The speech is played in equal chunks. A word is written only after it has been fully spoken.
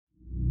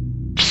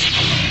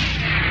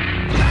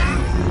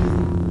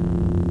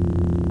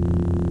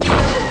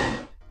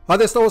Hi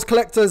there Star Wars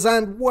collectors,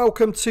 and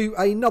welcome to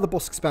another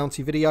Boss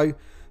Bounty video.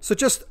 So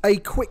just a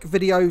quick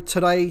video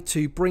today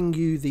to bring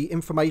you the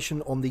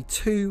information on the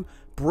two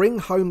Bring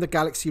Home the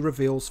Galaxy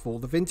reveals for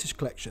the Vintage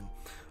Collection.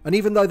 And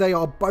even though they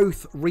are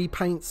both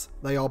repaints,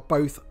 they are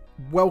both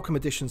welcome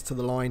additions to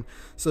the line.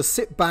 So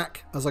sit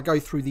back as I go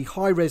through the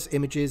high-res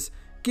images,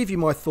 give you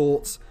my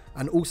thoughts,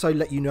 and also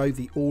let you know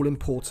the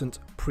all-important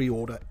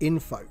pre-order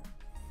info.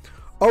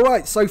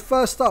 Alright, so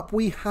first up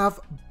we have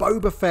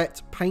Boba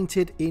Fett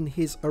painted in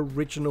his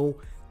original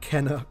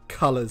Kenner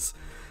colours.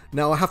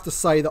 Now I have to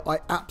say that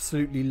I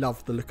absolutely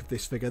love the look of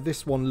this figure.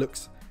 This one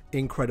looks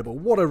incredible.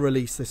 What a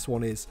release this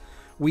one is.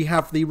 We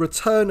have the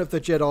Return of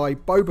the Jedi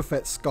Boba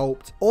Fett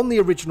sculpt on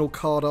the original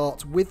card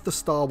art with the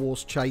Star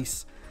Wars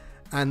chase,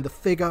 and the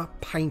figure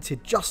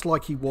painted just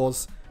like he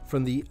was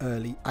from the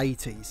early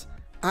 80s.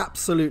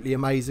 Absolutely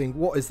amazing.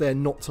 What is there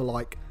not to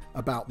like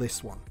about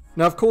this one?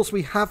 Now, of course,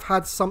 we have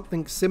had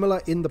something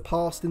similar in the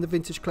past in the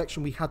Vintage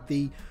Collection. We had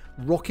the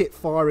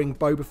rocket-firing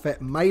Boba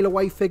Fett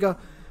mail-away figure,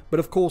 but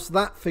of course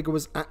that figure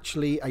was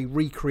actually a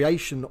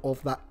recreation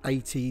of that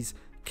 80s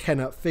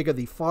Kenner figure,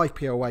 the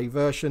 5POA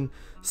version,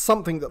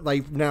 something that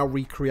they've now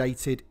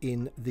recreated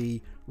in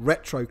the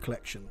Retro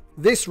Collection.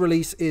 This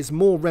release is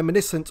more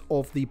reminiscent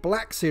of the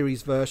Black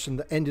Series version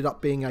that ended up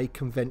being a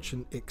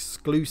convention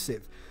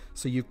exclusive.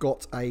 So you've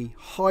got a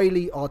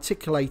highly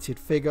articulated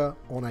figure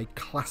on a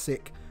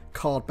classic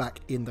card back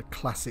in the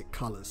classic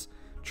colours.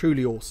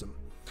 Truly awesome.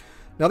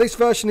 Now this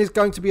version is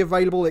going to be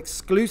available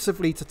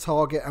exclusively to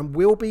Target and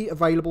will be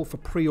available for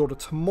pre-order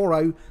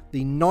tomorrow,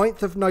 the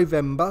 9th of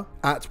November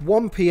at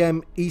 1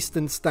 PM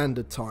Eastern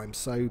Standard Time.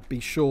 So be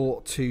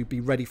sure to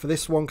be ready for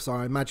this one, because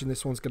I imagine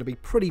this one's going to be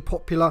pretty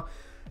popular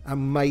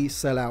and may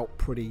sell out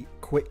pretty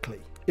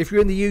quickly. If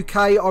you're in the UK,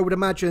 I would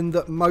imagine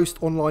that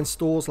most online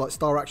stores like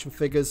Star Action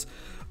Figures,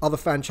 other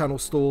fan channel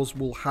stores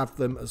will have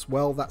them as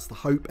well. That's the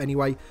hope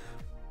anyway.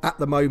 At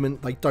the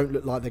moment, they don't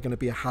look like they're going to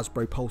be a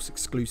Hasbro Pulse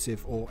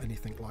exclusive or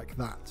anything like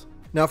that.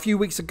 Now, a few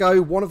weeks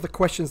ago, one of the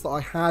questions that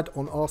I had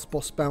on Ask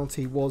Boss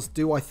Bounty was,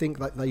 do I think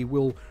that they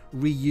will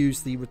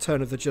reuse the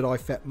Return of the Jedi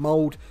Fett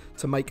mold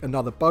to make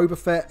another Boba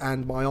Fett?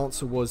 And my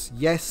answer was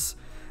yes.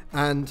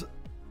 And,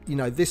 you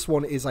know, this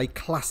one is a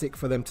classic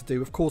for them to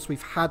do. Of course,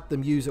 we've had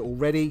them use it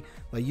already.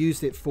 They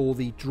used it for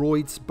the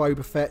Droids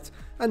Boba Fett,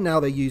 and now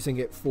they're using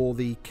it for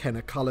the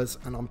Kenner colours,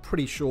 and I'm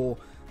pretty sure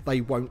they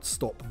won't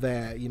stop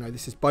there. You know,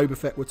 this is Boba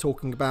Fett we're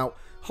talking about,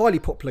 highly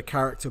popular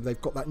character.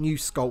 They've got that new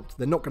sculpt,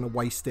 they're not going to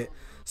waste it,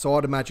 so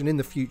I'd imagine in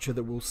the future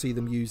that we'll see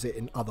them use it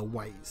in other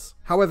ways.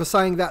 However,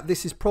 saying that,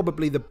 this is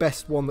probably the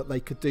best one that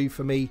they could do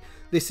for me.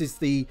 This is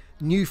the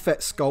new Fett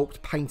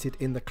sculpt painted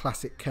in the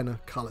classic Kenner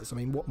colours. I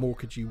mean, what more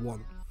could you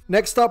want?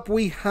 Next up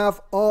we have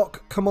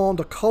Arc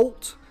Commander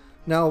Colt.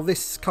 Now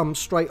this comes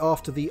straight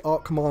after the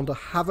Arc Commander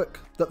Havoc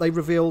that they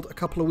revealed a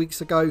couple of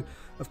weeks ago.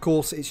 Of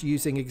course, it's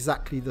using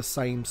exactly the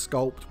same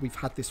sculpt. We've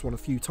had this one a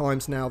few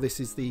times now.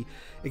 This is the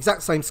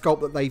exact same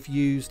sculpt that they've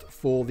used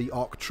for the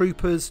ARC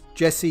Troopers,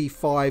 Jesse,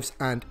 Fives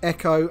and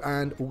Echo,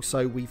 and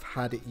also we've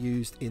had it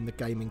used in the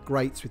Gaming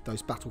Greats with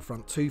those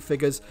Battlefront 2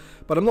 figures.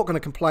 But I'm not going to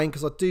complain,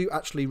 because I do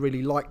actually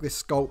really like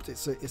this sculpt.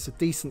 It's a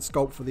decent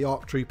sculpt for the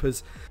ARC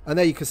Troopers, and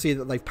there you can see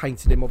that they've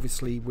painted him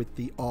obviously with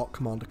the Arc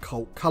Commander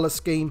Colt colour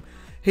scheme.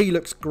 He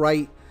looks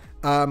great.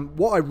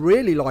 What I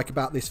really like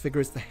about this figure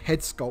is the head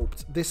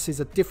sculpt. This is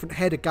a different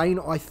head again,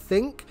 I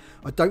think.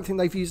 I don't think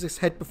they've used this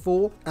head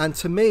before. And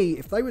to me,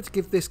 if they were to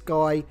give this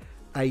guy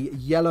a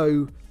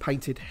yellow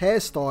painted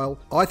hairstyle,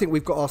 I think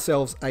we've got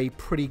ourselves a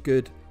pretty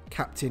good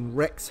Captain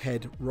Rex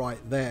head right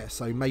there.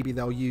 So maybe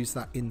they'll use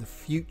that in the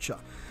future.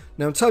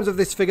 Now, in terms of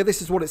this figure,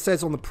 this is what it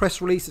says on the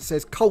press release. It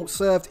says, Colt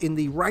served in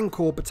the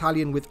Rancor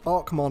Battalion with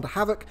Arc Commander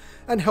Havoc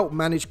and helped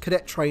manage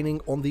cadet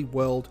training on the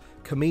World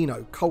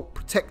Camino. Colt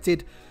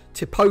protected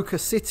Tipoca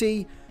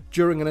City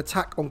during an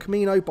attack on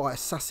Camino by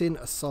assassin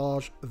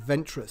Asajj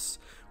Ventress,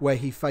 where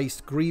he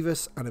faced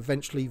Grievous and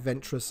eventually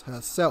Ventress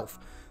herself.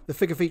 The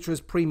figure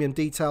features premium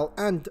detail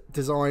and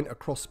design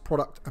across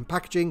product and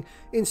packaging,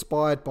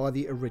 inspired by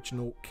the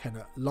original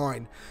Kenner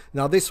line.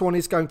 Now this one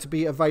is going to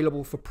be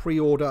available for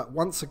pre-order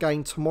once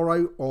again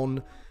tomorrow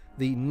on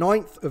the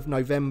 9th of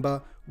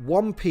November,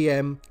 1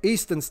 PM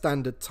Eastern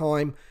Standard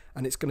Time,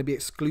 and it's going to be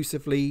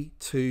exclusively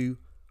to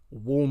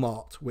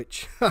Walmart,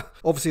 which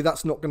obviously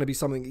that's not going to be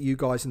something that you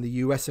guys in the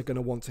US are going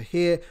to want to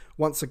hear.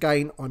 Once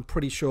again, I'm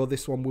pretty sure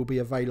this one will be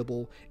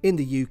available in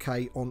the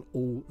UK on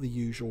all the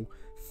usual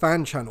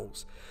fan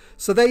channels.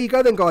 So there you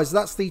go then, guys.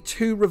 That's the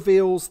two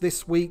reveals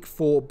this week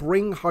for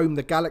Bring Home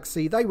the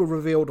Galaxy. They were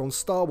revealed on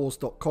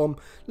StarWars.com.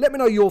 Let me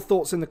know your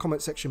thoughts in the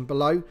comment section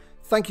below.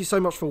 Thank you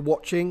so much for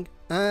watching,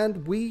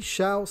 and we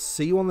shall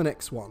see you on the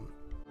next one.